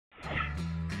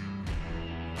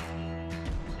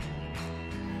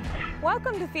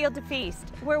Welcome to Field to Feast,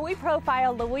 where we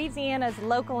profile Louisiana's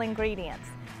local ingredients.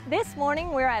 This morning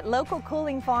we're at Local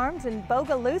Cooling Farms in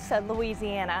Bogalusa,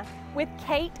 Louisiana with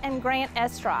Kate and Grant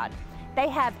Estrad. They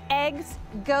have eggs,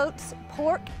 goats,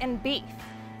 pork, and beef.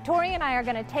 Tori and I are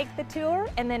going to take the tour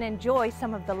and then enjoy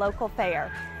some of the local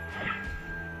fare.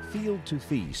 Field to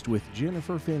Feast with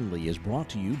Jennifer Finley is brought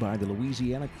to you by the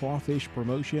Louisiana Crawfish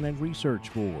Promotion and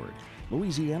Research Board.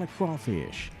 Louisiana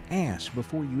Crawfish, ask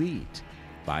before you eat.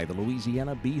 By the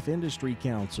Louisiana Beef Industry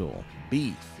Council,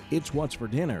 beef, it's what's for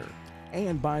dinner.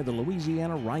 And by the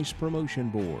Louisiana Rice Promotion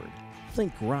Board,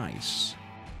 think rice.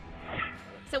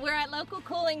 So we're at Local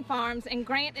Cooling Farms and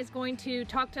Grant is going to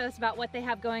talk to us about what they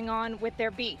have going on with their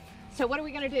beef. So what are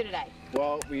we going to do today?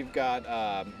 Well, we've got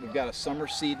a summer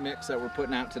seed mix that we're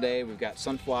putting out today. We've got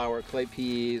sunflower, clay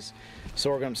peas,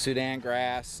 sorghum, Sudan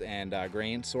grass, and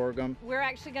grain sorghum. We're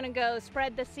actually going to go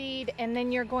spread the seed and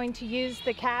then you're going to use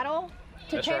the cattle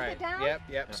to That's chase right. it down?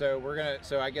 Yep.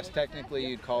 So I guess technically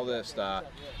you'd call this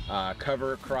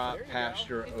cover crop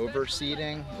pasture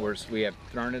overseeding, where we have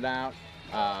thrown it out.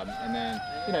 And then,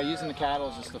 using the cattle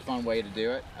is just a fun way to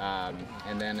do it.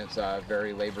 And then it's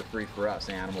very labor-free for us.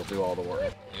 The animals do all the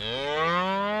work.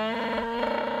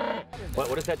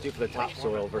 What does that do for the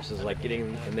topsoil versus like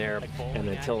getting in there and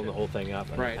then tilling the whole thing up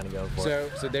and kind of going for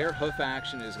it? So their hoof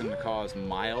action is going to cause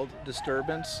mild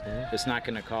disturbance. It's not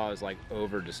going to cause like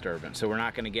over disturbance. So we're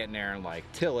not going to get in there and like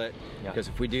till it, because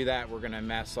if we do that, we're going to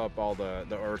mess up all the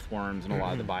earthworms and a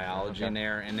lot of the biology in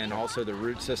there. And then also the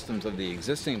root systems of the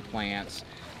existing plants,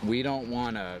 we don't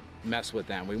want to mess with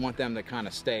them. We want them to kind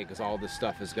of stay, because all this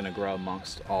stuff is going to grow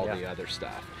amongst all the other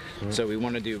stuff. So we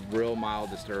want to do real mild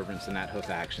disturbance, and that hoof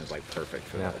action is like perfect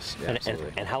for this. Yeah,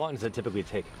 and how long does it typically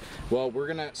take? Well,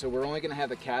 we're only gonna have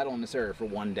the cattle in this area for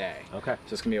 1 day. Okay.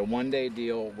 So it's gonna be a 1-day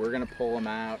deal. We're gonna pull them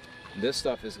out. This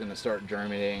stuff is gonna start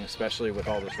germinating, especially with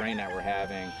all this rain that we're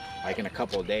having, like in a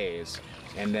couple of days.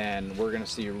 And then we're gonna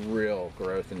see real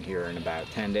growth in here in about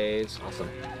 10 days. Awesome.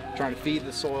 Trying to feed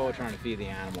the soil, trying to feed the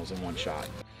animals in one shot.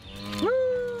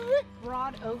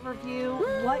 Broad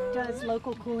overview, what does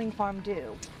Local Cooling Farm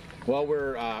do? Well,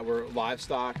 we're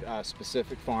livestock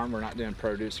specific farm. We're not doing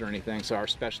produce or anything. So our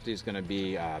specialty is going to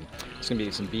be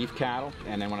some beef cattle.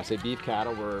 And then when I say beef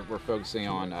cattle, we're focusing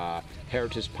on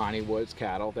heritage piney woods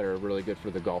cattle that are really good for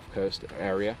the Gulf Coast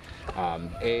area.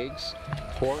 Eggs,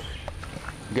 pork,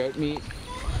 goat meat.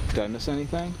 Did I miss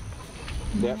anything?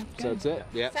 Yep. So that's it.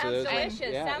 Yep. Sounds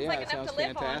delicious. Sounds like enough to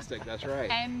live on. Fantastic. That's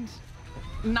right. And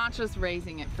not just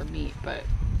raising it for meat, but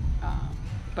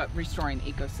restoring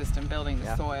the ecosystem, building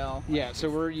the soil. Yeah,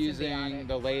 so we're using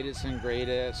the latest and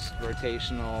greatest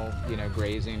rotational,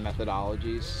 grazing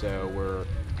methodologies. So we're,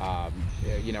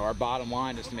 our bottom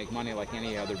line is to make money like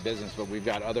any other business, but we've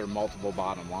got other multiple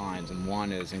bottom lines, and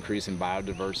one is increasing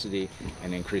biodiversity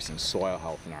and increasing soil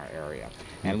health in our area.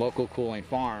 And Local Cooling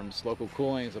Farms, local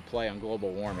cooling is a play on global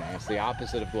warming. It's the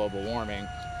opposite of global warming,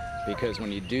 because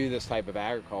when you do this type of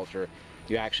agriculture,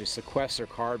 you actually sequester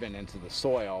carbon into the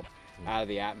soil out of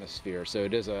the atmosphere, so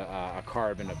it is a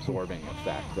carbon absorbing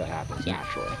effect that happens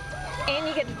naturally. And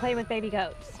you get to play with baby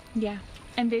goats. Yeah,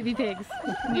 and baby pigs,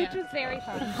 which is very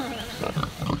fun.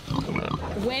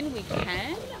 When we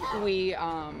can, we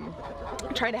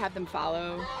try to have them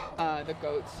follow the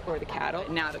goats or the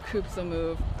cattle. Now the coops will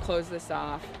move, close this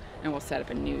off, and we'll set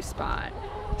up a new spot.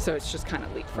 So it's just kind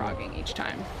of leapfrogging each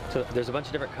time. So there's a bunch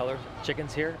of different color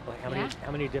chickens here. Like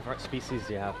how many different species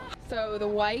do you have? So the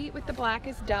white with the black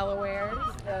is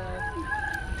Delawares. The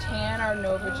tan are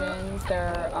Novagens.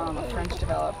 They're a French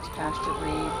developed pasture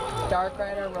breed. Dark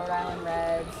red are Rhode Island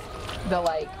Reds.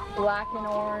 The black and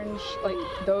orange,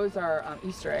 those are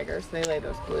Easter eggers. They lay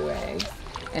those blue eggs.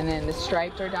 And then the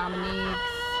striped are Dominiques.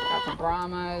 Got some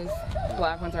Brahmas.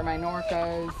 Black ones are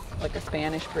Minorcas, like a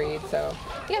Spanish breed. So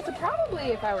yeah, so probably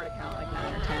if I were to count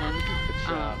 9 or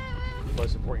 10.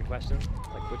 Most important question,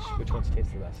 which ones taste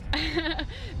the best?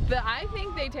 I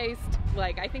think they taste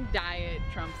I think diet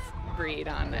trumps breed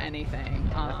on anything.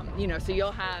 So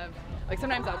you'll have,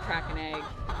 sometimes I'll crack an egg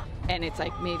and it's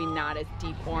maybe not as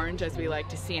deep orange as we like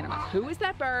to see, and I'm like, who is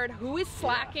that bird? Who is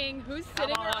slacking? Who's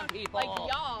sitting around? People.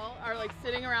 Y'all are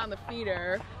sitting around the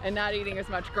feeder and not eating as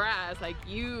much grass,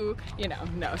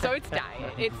 no. So it's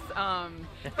diet. It's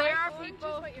there are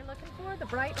people. Is what you're looking for? The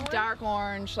bright orange? Dark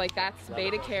orange, that's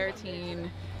beta carotene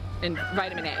and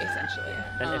vitamin A essentially.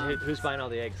 And who's buying all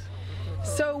the eggs?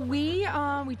 So we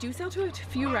do sell to a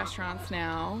few restaurants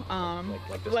now.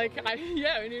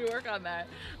 Yeah, we need to work on that.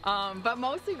 But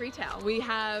mostly retail. We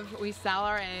sell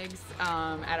our eggs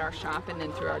at our shop and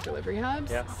then through our delivery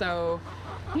hubs. Yeah. So,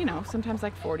 you know, sometimes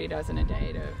like 40 dozen a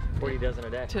day to 40 dozen a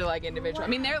day. To like individual. I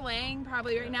mean, they're laying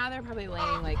probably right now. They're probably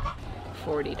laying like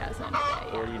 40 dozen a day.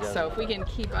 Yeah. 40 dozen. So if we can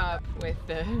keep up with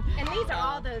the. And these are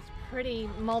all those pretty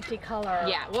multicolor.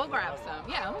 Yeah, we'll grab some.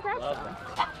 Yeah, we'll grab some.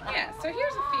 Yeah. So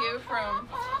here's a few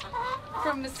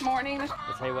from this morning.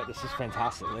 I'll tell you what, this is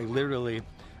fantastic. Like literally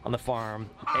on the farm,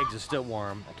 eggs are still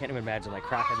warm. I can't even imagine like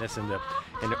cracking this in the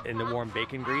warm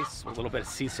bacon grease with a little bit of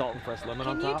sea salt and fresh lemon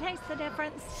on top. Can you taste the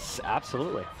difference?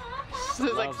 Absolutely. This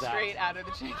is like straight out of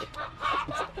the chicken.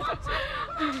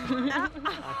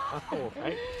 Oh,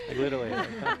 right? Like literally.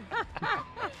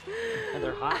 And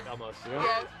they're hot almost, you know?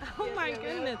 Yes. Oh my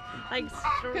goodness. Like,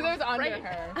 because it was under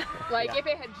her. Like if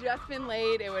it had just been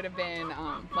laid, it would have been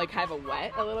like kind of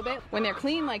wet a little bit. When they're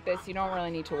clean like this, you don't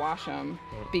really need to wash them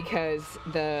because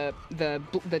the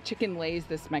chicken lays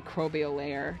this microbial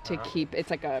layer to keep, it's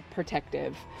like a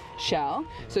protective shell.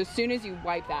 So as soon as you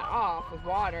wipe that off with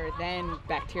water, then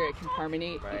bacteria can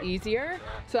permeate easier.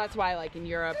 So that's why like in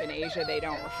Europe and Asia, they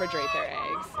don't refrigerate their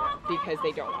eggs because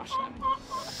they don't wash them.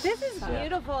 this is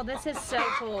beautiful. This is so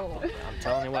cool. I'm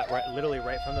telling you what, literally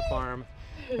right from the farm,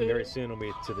 and very soon we'll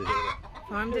be to the table.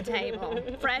 Farm to table.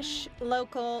 Fresh,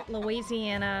 local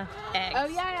Louisiana eggs. Oh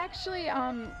yeah, actually,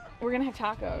 we're gonna have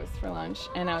tacos for lunch,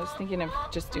 and I was thinking of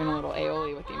just doing a little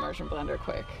aioli with the immersion blender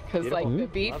quick, because like the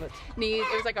beef needs,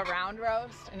 it was like a round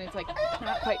roast, and it's like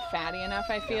not quite fatty enough,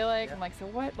 I feel like. I'm like, so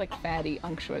what like fatty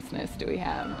unctuousness do we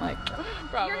have? Like,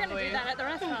 probably. You're gonna do that at the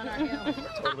restaurant,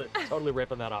 aren't you? Totally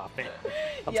ripping that off.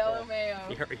 Yellow mayo.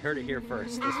 You heard it here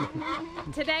first.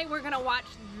 Today we're gonna watch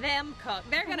them cook.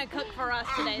 They're gonna cook for us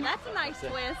today. That's a nice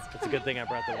twist. It's a good thing I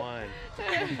brought the wine.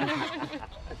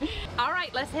 All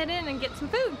right, let's head in and get some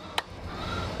food.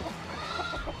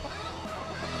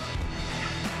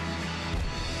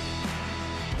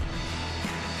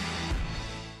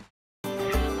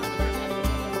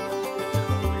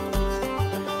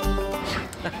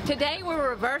 Today we're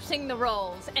reversing the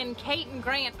roles, and Kate and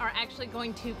Grant are actually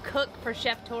going to cook for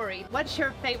Chef Tori. What's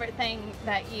your favorite thing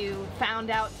that you found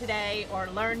out today or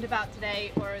learned about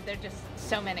today, or there are just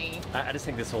so many? I just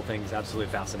think this whole thing is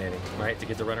absolutely fascinating, right? To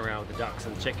get to run around with the ducks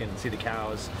and the chicken and see the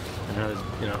cows, and there's,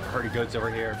 you know, herd of goats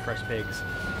over here, fresh pigs,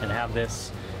 and have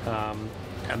this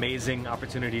amazing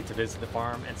opportunity to visit the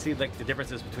farm and see like the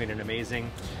differences between an amazing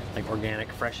like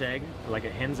organic fresh egg, like a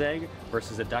hen's egg,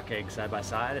 versus a duck egg side by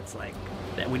side. It's like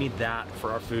we need that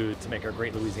for our food to make our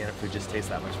great Louisiana food just taste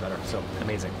that much better. So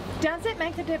amazing. Does it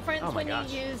make a difference when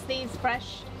gosh. you use these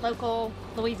fresh local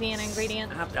Louisiana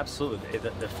ingredients? Absolutely.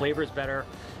 The flavor is better.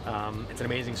 It's an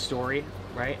amazing story,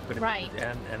 right? But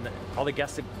and all the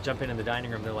guests that jump in the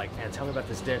dining room, they're like, man, tell me about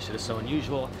this dish. It is so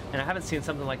unusual. And I haven't seen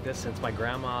something like this since my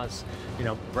grandma's, you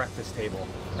know, breakfast table,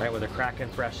 right? Where they're cracking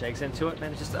fresh eggs into it.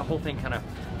 Man, it's just the whole thing kind of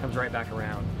comes right back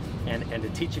around. And to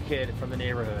teach a kid from the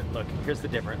neighborhood, look, here's the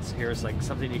difference. Here's like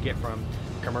something you get from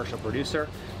a commercial producer,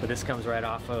 but this comes right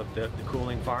off of the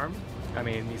cooling farm. I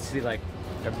mean, you see like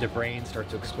the brain start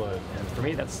to explode, and for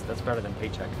me that's better than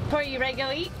paycheck. Tori, you ready to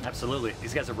go eat? Absolutely.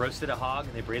 These guys have roasted a hog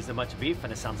and they braised a bunch of beef,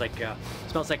 and it sounds like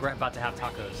smells like we're about to have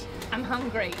tacos. I'm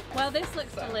hungry. Well, this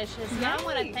looks delicious. And I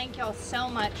want to thank y'all so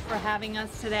much for having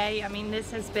us today. I mean, this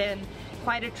has been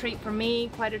quite a treat for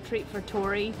me, quite a treat for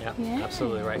Tori. Yeah,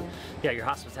 absolutely right. Yeah, your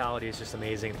hospitality is just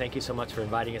amazing. Thank you so much for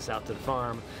inviting us out to the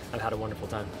farm. I've had a wonderful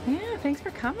time. Yeah, thanks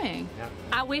for coming. Yeah.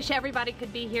 I wish everybody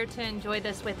could be here to enjoy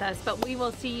this with us, but we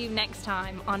will see you next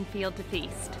time on Field to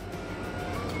Feast.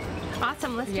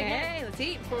 Awesome, let's do it. Let's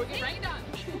eat before we get rained on.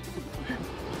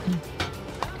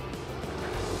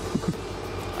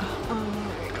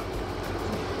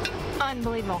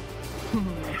 Unbelievable.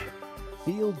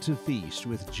 Field to Feast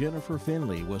with Jennifer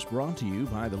Finley was brought to you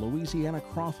by the Louisiana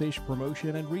Crawfish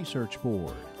Promotion and Research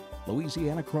Board,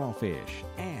 Louisiana Crawfish,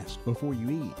 Ask Before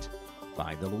You Eat,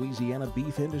 by the Louisiana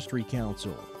Beef Industry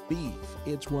Council, Beef,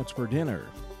 It's What's for Dinner,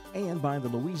 and by the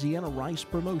Louisiana Rice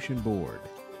Promotion Board,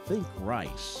 Think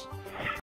Rice.